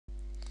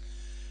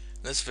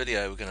In this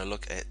video we're going to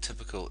look at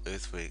typical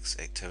earthworks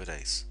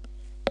activities.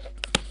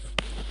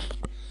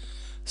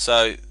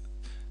 So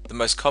the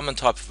most common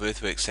type of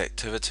earthworks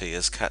activity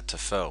is cut to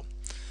fill,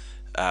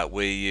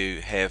 where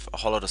you have a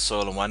whole lot of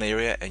soil in one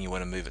area and you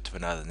want to move it to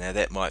another. Now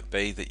that might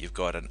be that you've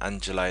got an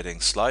undulating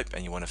slope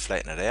and you want to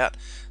flatten it out,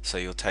 so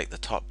you'll take the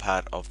top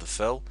part of the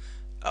fill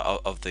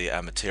of the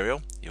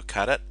material, you'll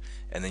cut it,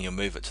 and then you'll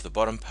move it to the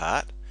bottom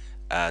part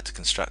to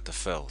construct the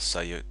fill. So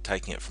you're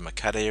taking it from a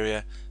cut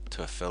area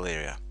to a fill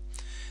area.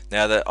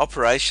 Now the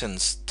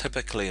operations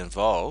typically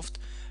involved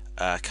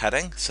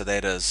cutting, so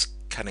that is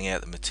cutting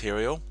out the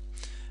material,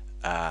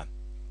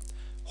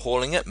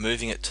 hauling it,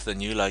 moving it to the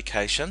new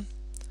location,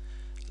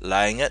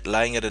 laying it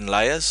in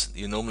layers.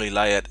 You normally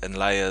lay it in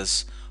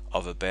layers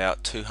of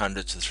about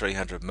 200 to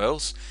 300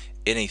 mils.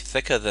 Any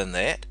thicker than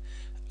that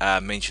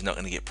means you're not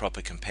going to get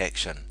proper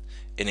compaction.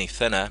 Any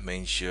thinner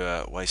means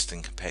you're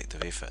wasting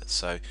compactive effort.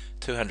 So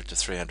 200 to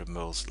 300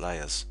 mils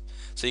layers.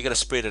 So you've got to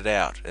spread it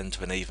out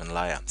into an even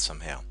layer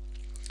somehow.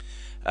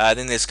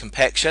 Then there's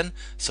compaction.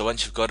 So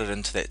once you've got it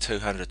into that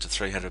 200 to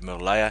 300 mil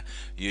layer,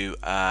 you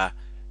are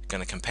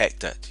going to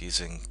compact it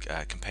using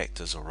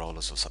compactors or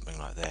rollers or something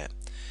like that.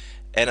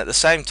 And at the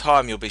same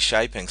time you'll be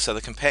shaping. So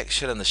the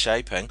compaction and the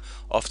shaping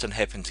often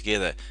happen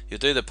together. You'll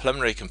do the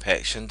preliminary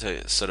compaction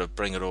to sort of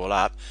bring it all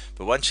up,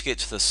 but once you get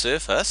to the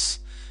surface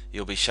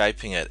you'll be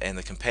shaping it, and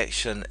the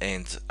compaction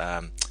and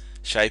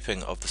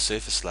shaping of the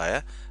surface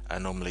layer are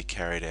normally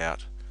carried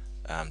out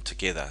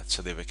together.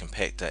 So there'll be a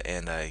compactor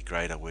and a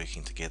grader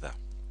working together.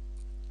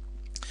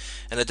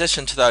 In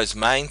addition to those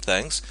main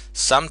things,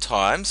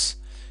 sometimes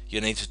you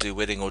need to do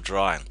wetting or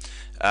drying.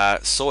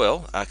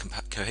 Soil,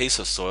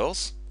 cohesive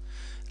soils,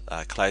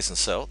 clays and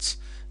silts,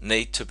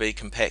 need to be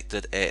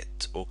compacted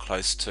at or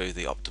close to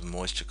the optimum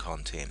moisture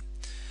content.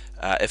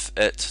 If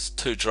it's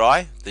too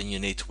dry, then you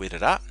need to wet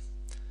it up,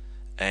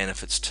 and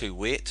if it's too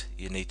wet,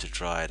 you need to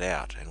dry it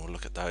out, and we'll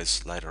look at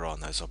those later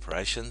on, those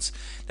operations.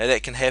 Now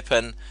that can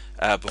happen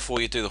before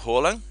you do the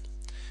hauling.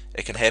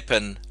 It can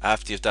happen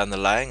after you've done the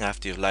laying,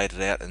 after you've laid it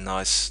out in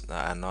nice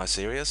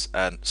areas,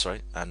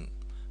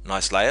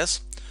 nice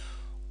layers,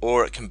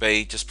 or it can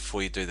be just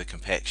before you do the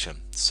compaction.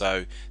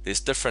 So there's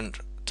different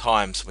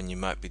times when you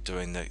might be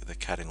doing the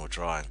cutting or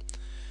drying,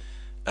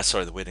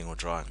 the wetting or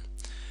drying.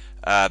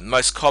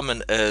 Most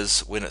common is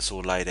when it's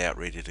all laid out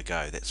ready to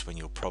go. That's when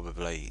you'll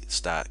probably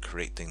start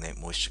correcting that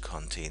moisture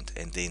content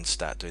and then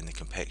start doing the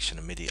compaction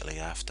immediately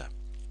after.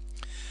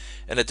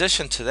 In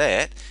addition to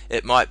that,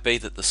 it might be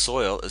that the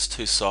soil is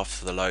too soft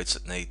for the loads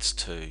it needs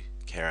to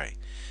carry.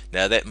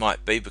 Now that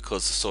might be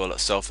because the soil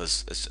itself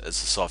is a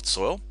soft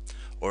soil,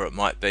 or it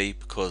might be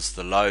because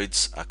the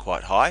loads are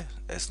quite high,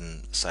 as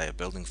in say a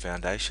building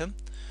foundation,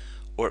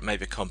 or it may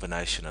be a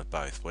combination of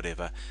both.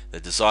 Whatever,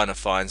 the designer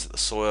finds that the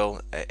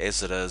soil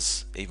as it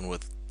is, even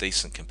with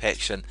decent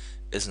compaction,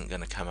 isn't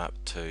going to come up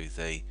to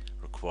the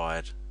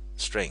required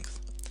strength.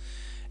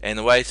 And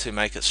the way to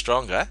make it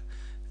stronger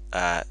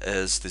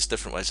is there's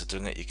different ways of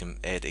doing it. You can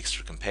add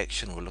extra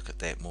compaction, we'll look at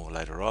that more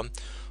later on,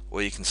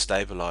 or you can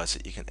stabilize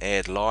it. You can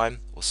add lime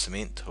or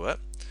cement to it.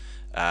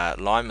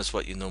 Lime is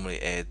what you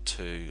normally add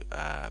to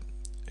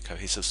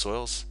cohesive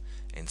soils,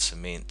 and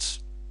cement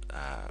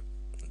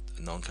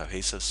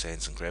non-cohesive,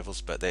 sands and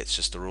gravels, but that's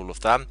just a rule of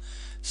thumb.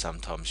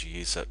 Sometimes you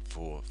use it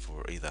for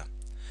either.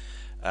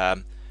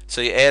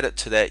 So you add it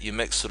to that, you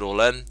mix it all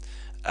in,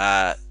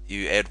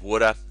 you add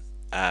water,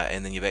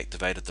 and then you've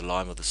activated the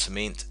lime or the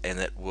cement, and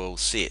it will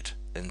set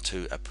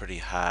into a pretty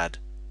hard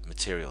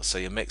material. So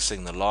you're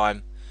mixing the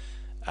lime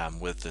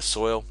with the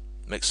soil,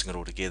 mixing it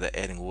all together,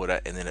 adding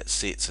water, and then it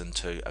sets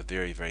into a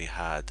very, very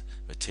hard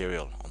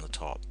material on the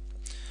top.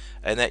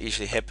 And that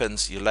usually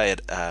happens, you lay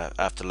it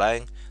after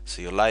laying,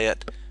 so you lay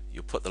it,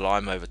 you'll put the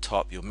lime over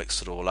top, you'll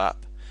mix it all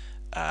up,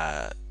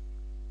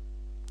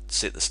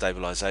 set the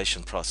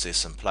stabilization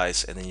process in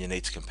place, and then you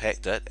need to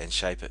compact it and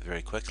shape it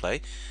very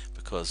quickly,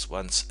 because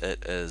once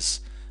it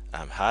is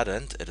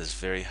hardened, it is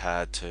very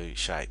hard to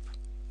shape.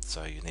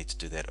 So you need to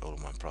do that all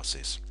in one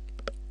process.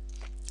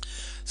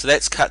 So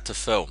that's cut to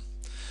fill.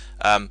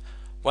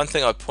 One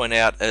thing I'd point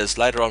out is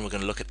later on we're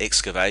going to look at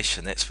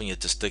excavation. That's when you're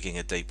just digging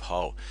a deep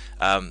hole.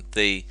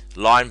 The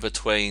line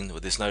between, well,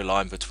 there's no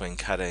line between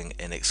cutting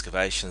and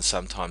excavation.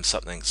 Sometimes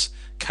something's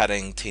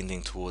cutting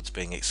tending towards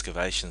being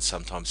excavation.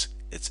 Sometimes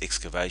it's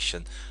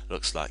excavation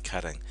looks like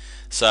cutting.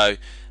 So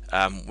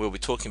we'll be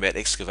talking about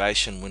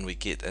excavation when we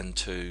get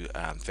into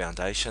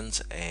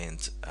foundations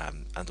and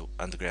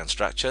underground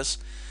structures.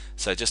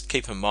 So just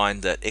keep in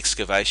mind that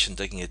excavation,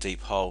 digging a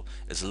deep hole,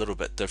 is a little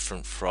bit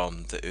different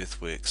from the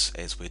earthworks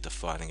as we're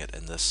defining it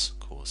in this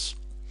course.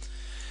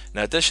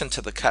 Now, in addition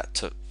to the cut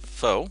to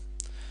fill,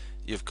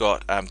 you've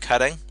got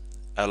cutting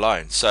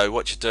alone. So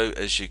what you do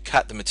is you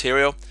cut the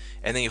material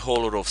and then you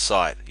haul it off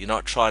site. You're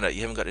not trying to,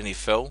 you haven't got any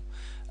fill,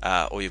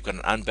 or you've got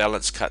an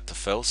unbalanced cut to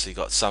fill, so you've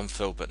got some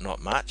fill but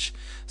not much.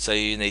 So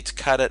you need to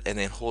cut it and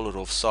then haul it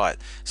off site.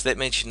 So that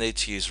means you need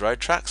to use road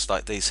trucks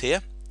like these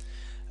here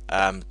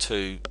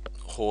to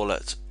haul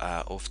it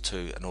off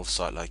to an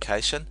off-site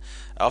location.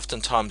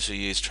 Oftentimes we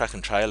use truck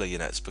and trailer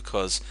units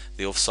because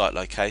the off-site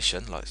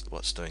location, like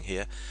what's doing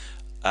here,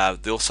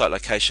 the off-site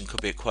location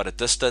could be at quite a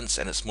distance,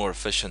 and it's more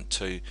efficient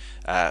to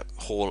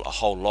haul a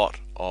whole lot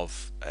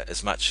of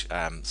as much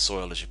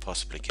soil as you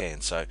possibly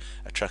can. So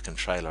a truck and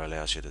trailer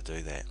allows you to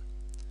do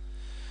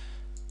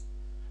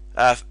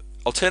that.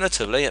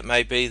 Alternatively, it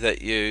may be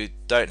that you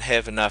don't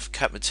have enough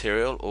cut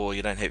material, or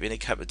you don't have any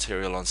cut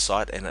material on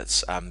site, and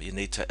it's you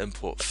need to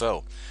import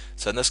fill.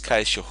 So in this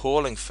case, you're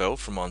hauling fill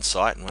from on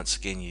site, and once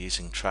again you're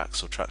using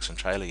trucks or trucks and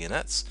trailer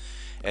units,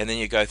 and then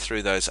you go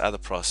through those other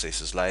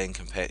processes: laying,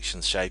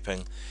 compaction,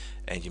 shaping,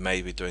 and you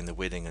may be doing the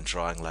wetting and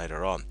drying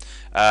later on.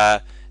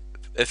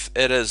 If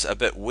it is a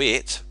bit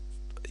wet,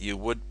 you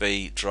would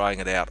be drying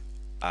it out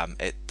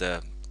at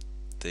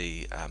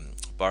the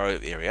burrow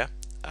area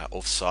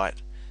off-site.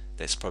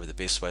 That's probably the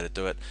best way to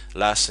do it.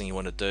 Last thing you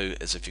want to do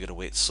is, if you've got a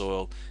wet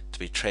soil, to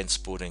be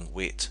transporting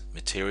wet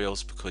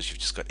materials, because you've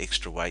just got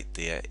extra weight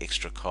there,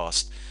 extra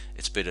cost.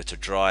 It's better to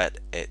dry it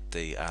at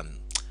the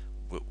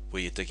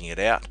where you're digging it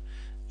out,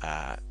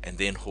 and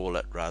then haul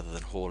it, rather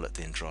than haul it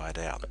then dry it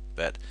out.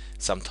 But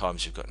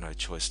sometimes you've got no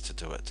choice to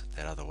do it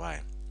that other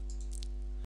way.